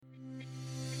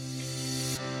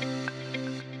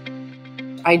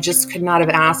I just could not have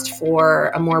asked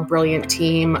for a more brilliant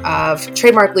team of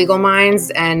trademark legal minds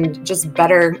and just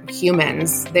better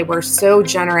humans. They were so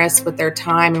generous with their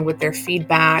time and with their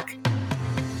feedback.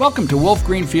 Welcome to Wolf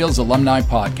Greenfield's Alumni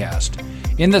Podcast.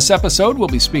 In this episode, we'll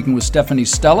be speaking with Stephanie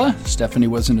Stella. Stephanie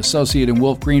was an associate in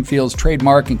Wolf Greenfield's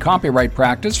trademark and copyright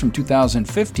practice from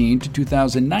 2015 to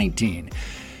 2019.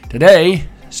 Today,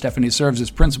 Stephanie serves as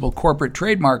Principal Corporate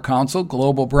Trademark Counsel,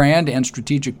 Global Brand, and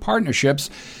Strategic Partnerships,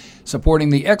 supporting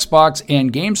the Xbox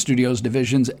and Game Studios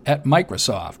divisions at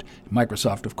Microsoft.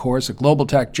 Microsoft, of course, a global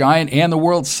tech giant and the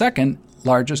world's second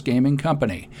largest gaming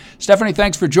company. Stephanie,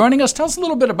 thanks for joining us. Tell us a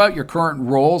little bit about your current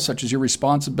role, such as your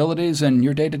responsibilities and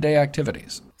your day-to-day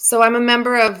activities. So I'm a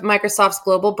member of Microsoft's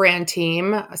global brand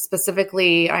team.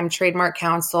 Specifically, I'm trademark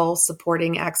counsel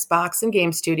supporting Xbox and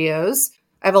Game Studios.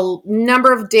 I have a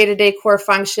number of day-to-day core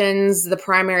functions, the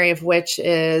primary of which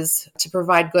is to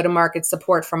provide go-to-market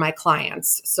support for my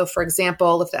clients. So, for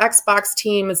example, if the Xbox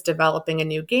team is developing a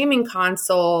new gaming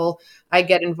console, I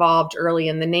get involved early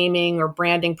in the naming or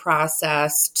branding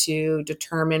process to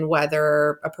determine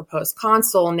whether a proposed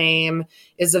console name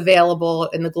is available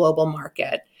in the global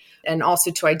market, and also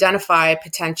to identify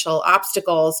potential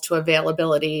obstacles to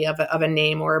availability of a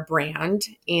name or a brand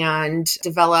and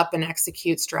develop and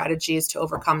execute strategies to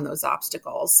overcome those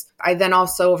obstacles. I then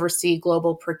also oversee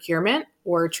global procurement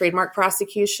or trademark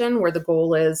prosecution, where the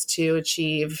goal is to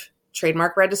achieve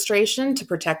trademark registration to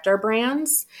protect our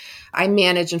brands. I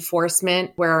manage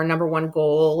enforcement, where our number one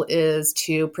goal is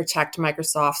to protect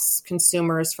Microsoft's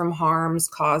consumers from harms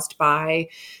caused by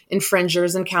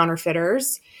infringers and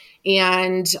counterfeiters.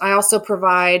 And I also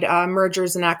provide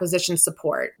mergers and acquisition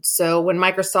support. So when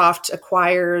Microsoft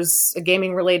acquires a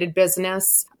gaming-related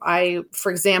business, I,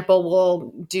 for example,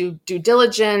 will do due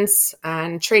diligence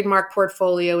and trademark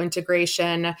portfolio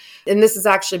integration. And this has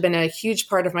actually been a huge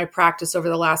part of my practice over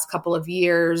the last couple of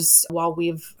years while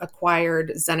we've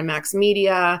acquired ZeniMax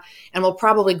Media, and will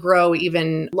probably grow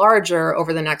even larger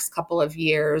over the next couple of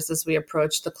years as we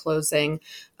approach the closing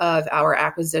of our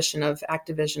acquisition of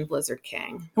Activision Blizzard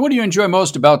King. What do you enjoy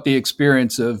most about the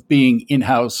experience of being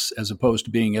in-house as opposed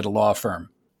to being at a law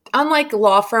firm? Unlike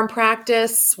law firm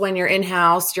practice, when you're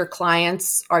in-house, your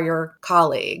clients are your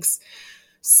colleagues.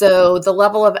 So the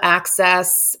level of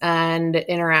access and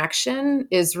interaction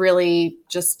is really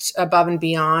just above and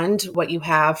beyond what you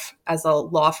have as a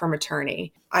law firm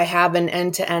attorney. I have an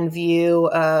end-to-end view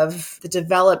of the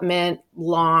development,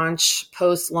 launch,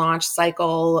 post-launch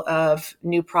cycle of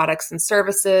new products and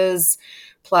services,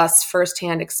 plus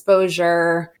firsthand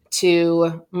exposure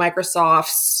to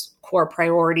Microsoft's core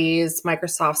priorities,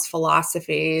 Microsoft's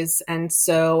philosophies. And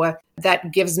so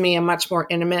that gives me a much more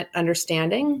intimate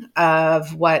understanding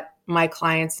of what my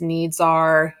clients' needs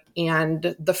are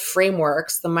and the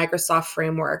frameworks, the Microsoft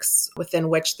frameworks within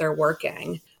which they're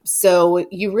working. So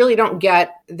you really don't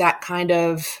get that kind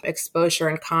of exposure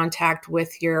and contact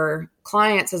with your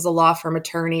clients as a law firm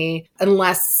attorney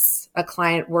unless a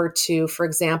client were to, for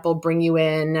example, bring you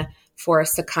in for a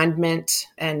secondment.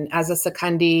 And as a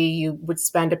secondee, you would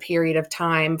spend a period of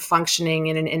time functioning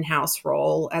in an in-house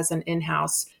role as an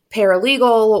in-house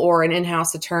paralegal or an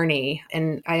in-house attorney.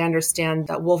 And I understand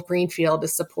that Wolf Greenfield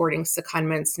is supporting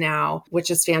secondments now,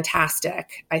 which is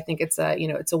fantastic. I think it's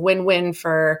a win-win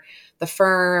for the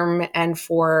firm and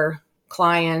for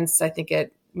clients. I think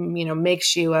it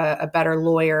makes you a better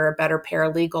lawyer, a better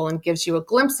paralegal, and gives you a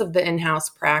glimpse of the in-house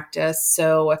practice.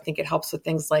 So I think it helps with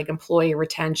things like employee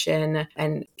retention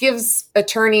and gives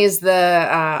attorneys the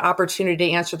opportunity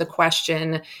to answer the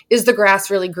question, is the grass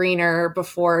really greener,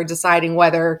 before deciding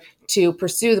whether to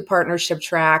pursue the partnership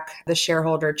track, the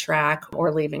shareholder track,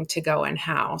 or leaving to go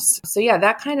in-house. So yeah,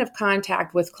 that kind of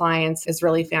contact with clients is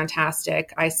really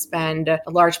fantastic. I spend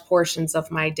large portions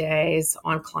of my days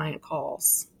on client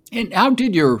calls. And how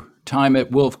did your time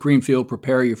at Wolf Greenfield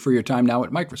prepare you for your time now at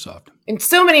Microsoft? In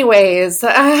so many ways.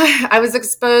 I was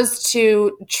exposed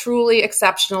to truly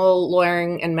exceptional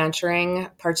lawyering and mentoring,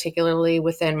 particularly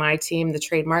within my team, the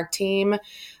trademark team,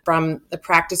 from the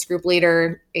practice group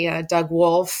leader, Doug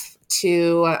Wolf,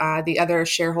 to the other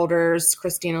shareholders,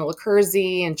 Christina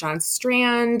Licurzi and John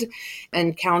Strand,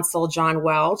 and counsel John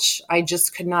Welch. I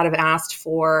just could not have asked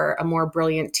for a more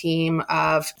brilliant team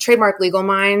of trademark legal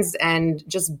minds and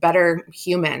just better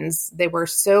humans. They were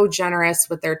so generous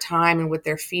with their time and with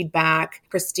their feedback.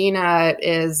 Christina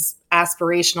is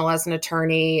aspirational as an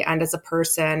attorney and as a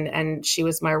person, and she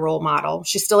was my role model.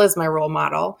 She still is my role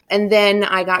model. And then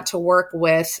I got to work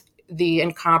with the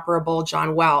incomparable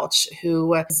John Welch,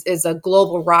 who is a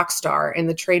global rock star in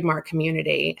the trademark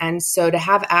community. And so to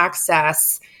have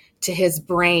access to his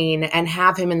brain and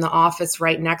have him in the office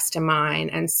right next to mine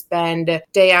and spend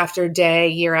day after day,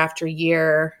 year after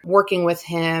year, working with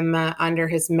him under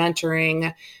his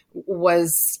mentoring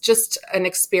was just an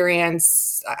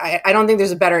experience. I don't think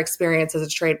there's a better experience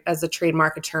as a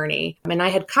trademark attorney. I mean, I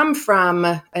had come from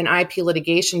an IP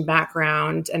litigation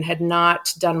background and had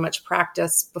not done much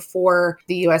practice before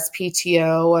the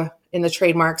USPTO in the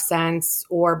trademark sense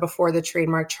or before the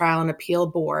Trademark Trial and Appeal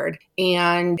Board.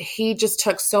 And he just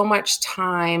took so much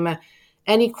time.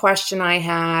 Any question I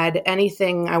had,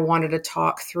 anything I wanted to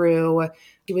talk through,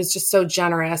 he was just so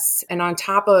generous. And on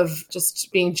top of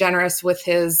just being generous with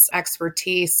his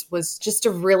expertise, was just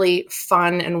a really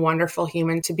fun and wonderful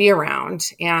human to be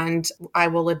around. And I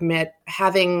will admit,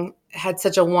 having had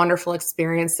such a wonderful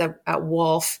experience at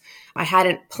Wolf, I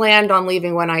hadn't planned on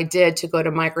leaving when I did to go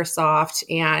to Microsoft.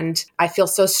 And I feel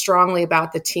so strongly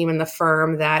about the team and the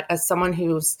firm that as someone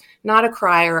who's not a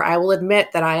crier, I will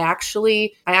admit that I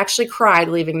actually cried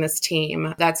leaving this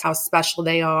team. That's how special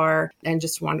they are and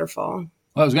just wonderful.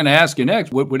 Well, I was going to ask you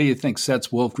next, what do you think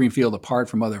sets Wolf Greenfield apart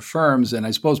from other firms? And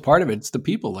I suppose part of it's the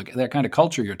people, like that kind of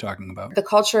culture you're talking about. The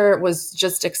culture was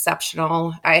just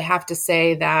exceptional. I have to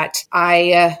say that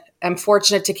I am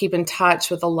fortunate to keep in touch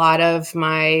with a lot of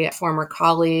my former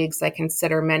colleagues. I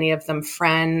consider many of them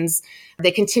friends. They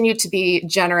continue to be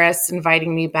generous,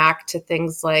 inviting me back to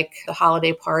things like the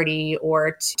holiday party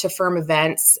or to firm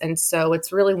events. And so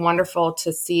it's really wonderful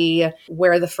to see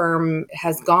where the firm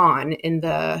has gone in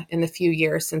the few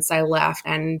years since I left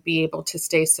and be able to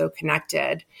stay so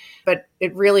connected. But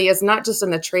it really is not just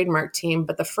in the trademark team,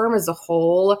 but the firm as a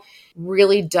whole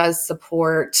really does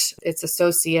support its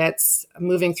associates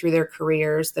moving through their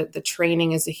careers. That the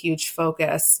training is a huge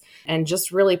focus and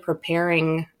just really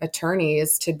preparing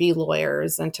attorneys to be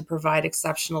lawyers and to provide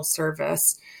exceptional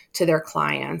service to their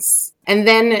clients. And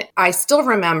then I still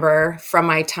remember from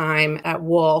my time at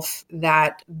Wolf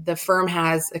that the firm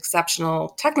has exceptional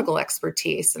technical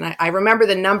expertise. And I remember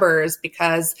the numbers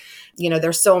because,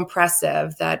 they're so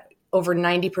impressive that over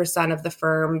 90% of the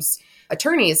firm's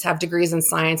attorneys have degrees in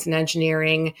science and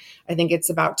engineering. I think it's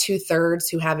about 2/3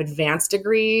 who have advanced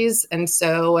degrees. And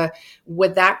so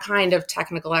with that kind of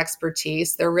technical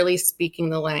expertise, they're really speaking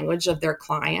the language of their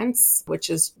clients, which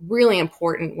is really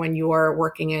important when you're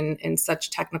working in such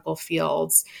technical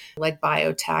fields like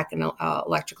biotech and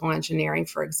electrical engineering,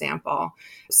 for example.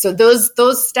 So those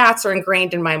stats are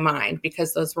ingrained in my mind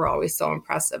because those were always so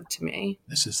impressive to me.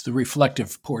 This is the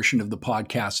reflective portion of the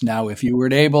podcast now. If you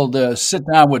were able to sit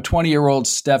down with 20-year-old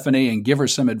Stephanie and give her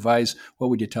some advice, what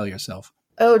would you tell yourself?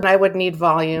 Oh, I would need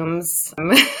volumes.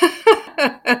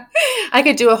 I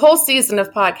could do a whole season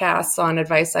of podcasts on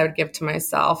advice I would give to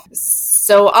myself.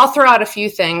 So I'll throw out a few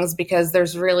things because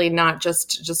there's really not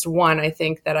just one, I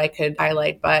think, that I could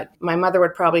highlight. But my mother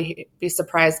would probably be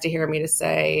surprised to hear me to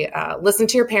say, listen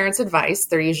to your parents' advice.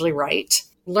 They're usually right.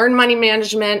 Learn money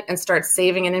management and start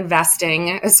saving and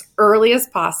investing as early as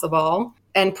possible.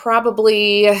 And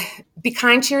probably be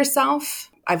kind to yourself.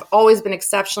 I've always been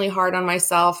exceptionally hard on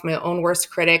myself, my own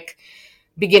worst critic,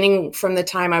 beginning from the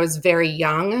time I was very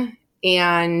young.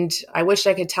 And I wish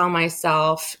I could tell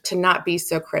myself to not be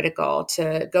so critical,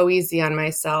 to go easy on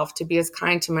myself, to be as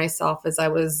kind to myself as I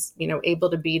was,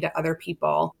 able to be to other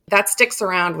people. That sticks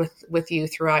around with you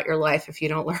throughout your life if you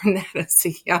don't learn that at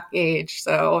a young age.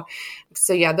 So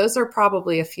yeah, those are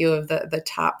probably a few of the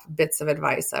top bits of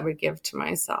advice I would give to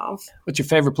myself. What's your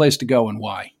favorite place to go and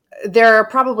why? There are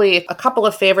probably a couple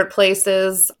of favorite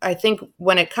places. I think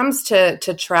when it comes to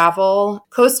travel,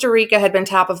 Costa Rica had been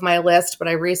top of my list, but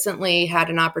I recently had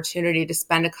an opportunity to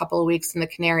spend a couple of weeks in the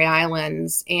Canary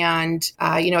Islands. And,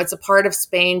 it's a part of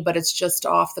Spain, but it's just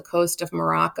off the coast of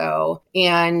Morocco.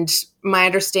 And my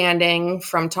understanding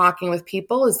from talking with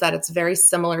people is that it's very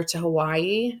similar to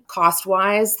Hawaii.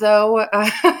 Cost-wise, though,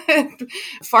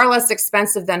 far less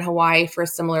expensive than Hawaii for a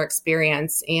similar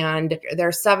experience. And there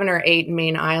are 7 or 8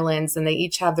 main islands, and they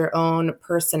each have their own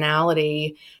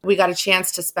personality. We got a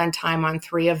chance to spend time on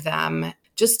 3 of them.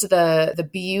 Just the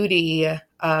beauty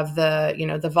of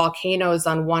the volcanoes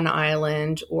on one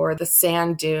island or the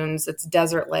sand dunes, it's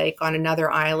Desert Lake on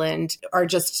another island,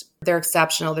 they're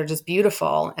exceptional. They're just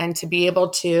beautiful. And to be able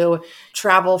to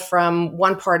travel from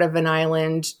one part of an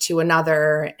island to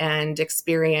another and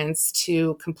experience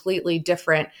 2 completely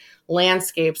different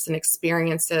landscapes and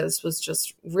experiences was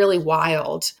just really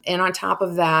wild. And on top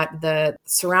of that, the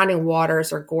surrounding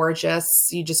waters are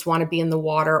gorgeous. You just want to be in the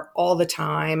water all the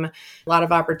time. A lot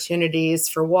of opportunities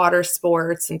for water sports.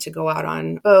 concerts and to go out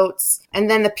on boats. And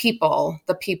then the people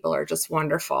are just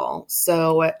wonderful.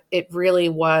 So it really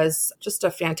was just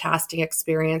a fantastic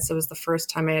experience. It was the first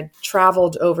time I had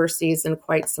traveled overseas in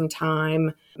quite some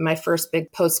time. My first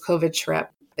big post-COVID trip.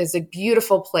 Is a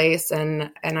beautiful place, and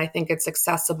I think it's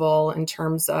accessible in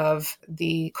terms of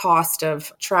the cost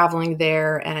of traveling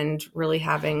there and really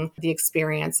having the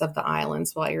experience of the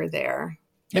islands while you're there.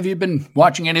 Have you been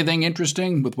watching anything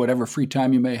interesting with whatever free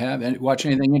time you may have? Watch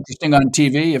anything interesting on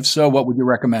TV? If so, what would you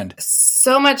recommend?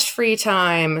 So much free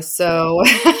time. So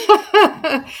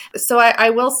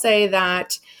I will say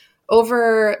that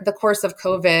over the course of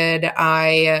COVID,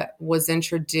 I was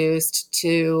introduced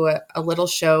to a little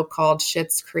show called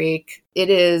Schitt's Creek. It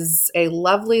is a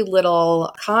lovely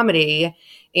little comedy,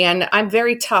 and I'm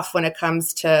very tough when it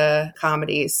comes to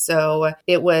comedies. So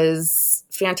it was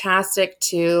fantastic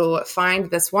to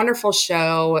find this wonderful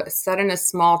show set in a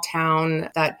small town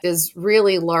that is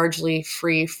really largely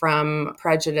free from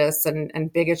prejudice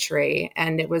and bigotry.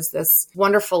 And it was this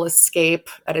wonderful escape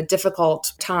at a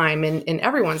difficult time in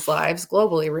everyone's lives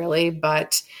globally, really,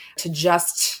 but to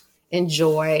just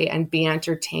enjoy and be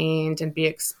entertained and be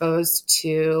exposed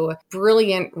to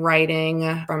brilliant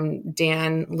writing from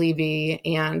Dan Levy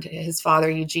and his father,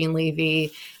 Eugene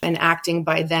Levy, and acting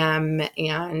by them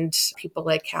and people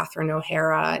like Catherine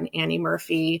O'Hara and Annie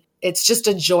Murphy. It's just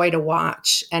a joy to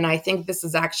watch. And I think this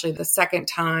is actually the second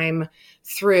time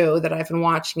through that I've been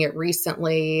watching it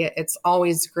recently. It's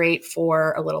always great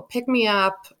for a little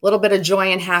pick-me-up, a little bit of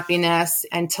joy and happiness,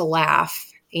 and to laugh.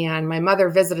 And my mother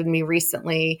visited me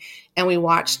recently, and we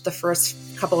watched the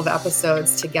first couple of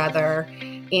episodes together.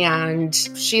 And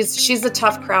she's a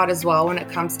tough crowd as well when it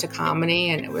comes to comedy.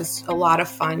 And it was a lot of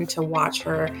fun to watch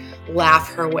her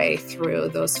laugh her way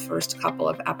through those first couple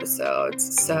of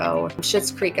episodes. So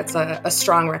Schitt's Creek, it's a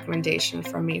strong recommendation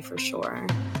from me for sure.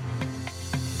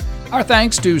 Our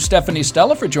thanks to Stephanie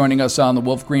Stella for joining us on the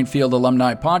Wolf Greenfield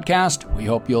Alumni Podcast. We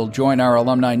hope you'll join our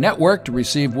alumni network to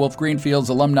receive Wolf Greenfield's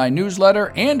alumni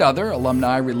newsletter and other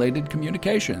alumni-related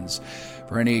communications.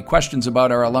 For any questions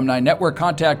about our alumni network,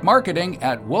 contact marketing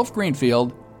at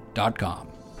wolfgreenfield.com.